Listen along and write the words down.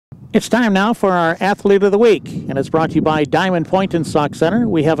It's time now for our Athlete of the Week, and it's brought to you by Diamond Point in Sauk Center.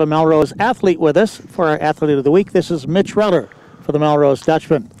 We have a Melrose athlete with us for our Athlete of the Week. This is Mitch Reller for the Melrose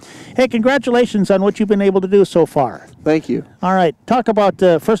Dutchman. Hey, congratulations on what you've been able to do so far. Thank you. All right, talk about,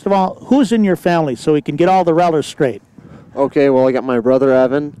 first of all, who's in your family so we can get all the Rellers straight. Okay, well, I got my brother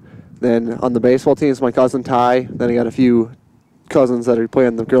Evan. Then on the baseball team is my cousin Ty. Then I got a few cousins that are playing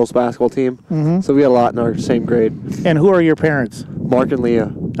on the girls' basketball team. So we got a lot in our same grade. And who are your parents? Mark and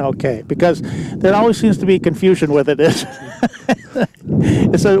Leah. Okay, because there always seems to be confusion with it.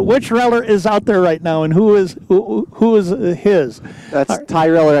 So which Reller is out there right now, and who is his? That's Ty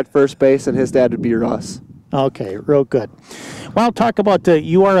Reller at first base, and his dad would be Russ. Okay, real good. Well, talk about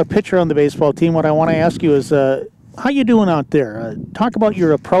you are a pitcher on the baseball team. What I want to ask you is how you doing out there? Talk about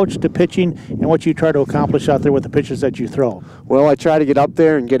your approach to pitching and what you try to accomplish out there with the pitches that you throw. Well, I try to get up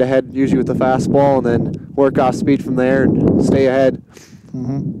there and get ahead, usually with the fastball, and then work off speed from there and stay ahead.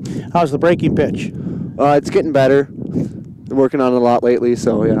 How's the breaking pitch? It's getting better. Been working on it a lot lately,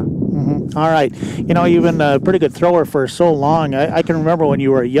 so yeah. All right. You know, you've been a pretty good thrower for so long. I can remember when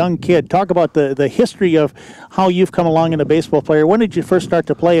you were a young kid. Talk about the history of how you've come along in a baseball player. When did you first start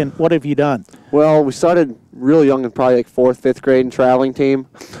to play, and what have you done? Well, we started real young in probably like 4th, 5th grade in traveling team.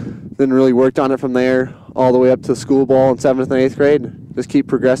 Then really worked on it from there all the way up to school ball in 7th and 8th grade. Just keep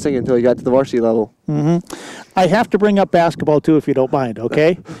progressing until you got to the varsity level. I have to bring up basketball, too, if you don't mind,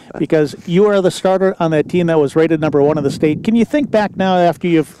 okay? Because you are the starter on that team that was rated #1 in the state. Can you think back now after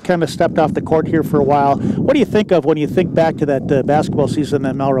you've kind of stepped off the court here for a while? What do you think of when you think back to that basketball season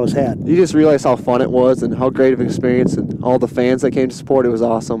that Melrose had? You just realize how fun it was and how great of an experience, and all the fans that came to support it was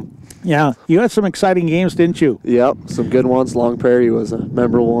awesome. Yeah, you had some exciting games, didn't you? Yep, some good ones. Long Prairie was a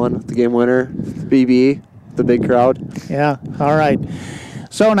memorable one, the game winner. BB, the big crowd. Yeah, all right.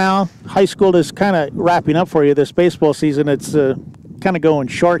 So now, high school is kind of wrapping up for you. This baseball season, it's kind of going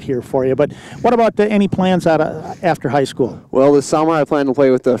short here for you. But what about any plans after high school? Well, this summer I plan to play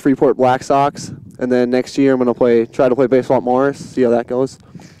with the Freeport Black Sox, and then next year I'm going to try to play baseball at Morris, see how that goes.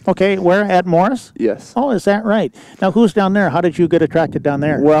 Okay, where, at Morris? Yes. Oh, is that right? Now, who's down there? How did you get attracted down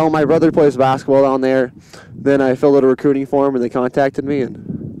there? Well, my brother plays basketball down there. Then I filled out a recruiting form, and they contacted me,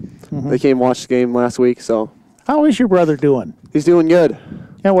 and they came watch the game last week. So. How is your brother doing? He's doing good.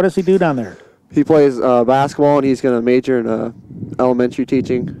 Yeah, what does he do down there? He plays basketball, and he's going to major in elementary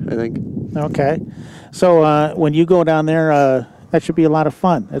teaching, I think. Okay. So when you go down there, that should be a lot of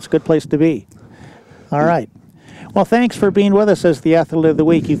fun. It's a good place to be. All right. Well, thanks for being with us as the Athlete of the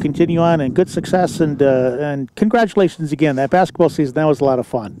Week. You continue on, and good success, and congratulations again. That basketball season, that was a lot of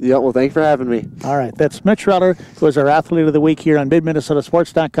fun. Yeah, well, thanks for having me. All right. That's Mitch Reller, who is our Athlete of the Week here on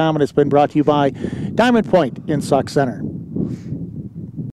MidMinnesotaSports.com, and it's been brought to you by Diamond Point in Sauk Center.